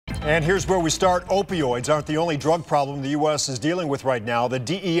And here's where we start. Opioids aren't the only drug problem the U.S. is dealing with right now. The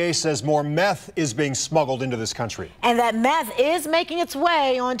DEA says more meth is being smuggled into this country. And that meth is making its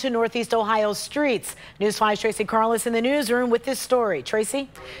way onto Northeast Ohio's streets. News 5's Tracy Carlos in the newsroom with this story. Tracy?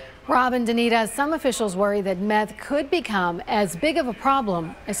 Rob and Danita, some officials worry that meth could become as big of a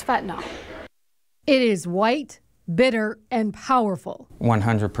problem as fentanyl. It is white, bitter, and powerful.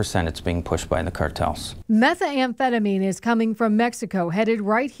 100% it's being pushed by the cartels. Methamphetamine is coming from Mexico, headed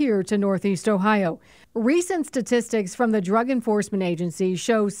right here to Northeast Ohio. Recent statistics from the Drug Enforcement Agency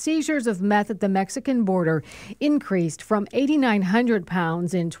show seizures of meth at the Mexican border increased from 8,900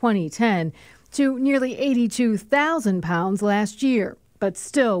 pounds in 2010 to nearly 82,000 pounds last year. But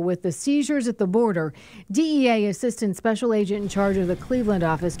still, with the seizures at the border, DEA Assistant Special Agent in charge of the Cleveland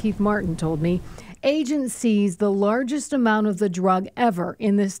office, Keith Martin, told me, agents seized the largest amount of the drug ever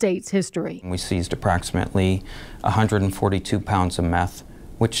in the state's history. We seized approximately 142 pounds of meth,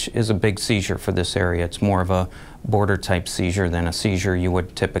 which is a big seizure for this area. It's more of a border type seizure than a seizure you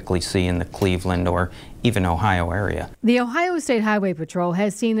would typically see in the Cleveland or even Ohio area. The Ohio State Highway Patrol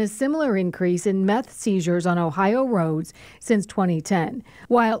has seen a similar increase in meth seizures on Ohio roads since 2010.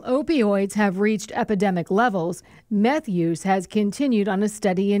 While opioids have reached epidemic levels, meth use has continued on a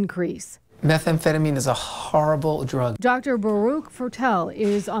steady increase. Methamphetamine is a horrible drug. Dr. Baruch Fortel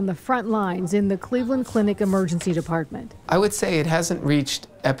is on the front lines in the Cleveland Clinic Emergency Department. I would say it hasn't reached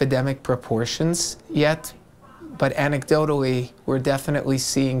epidemic proportions yet, but anecdotally, we're definitely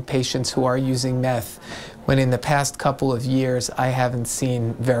seeing patients who are using meth, when in the past couple of years, I haven't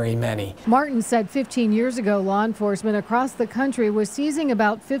seen very many. Martin said 15 years ago, law enforcement across the country was seizing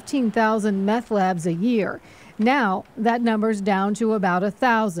about 15,000 meth labs a year. Now, that number's down to about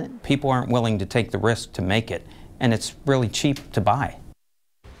 1,000. People aren't willing to take the risk to make it, and it's really cheap to buy.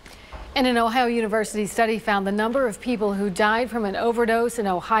 And an Ohio University study found the number of people who died from an overdose in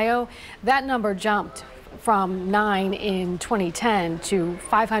Ohio, that number jumped from 9 in 2010 to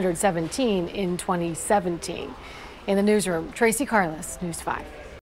 517 in 2017. In the newsroom, Tracy Carlos, News 5.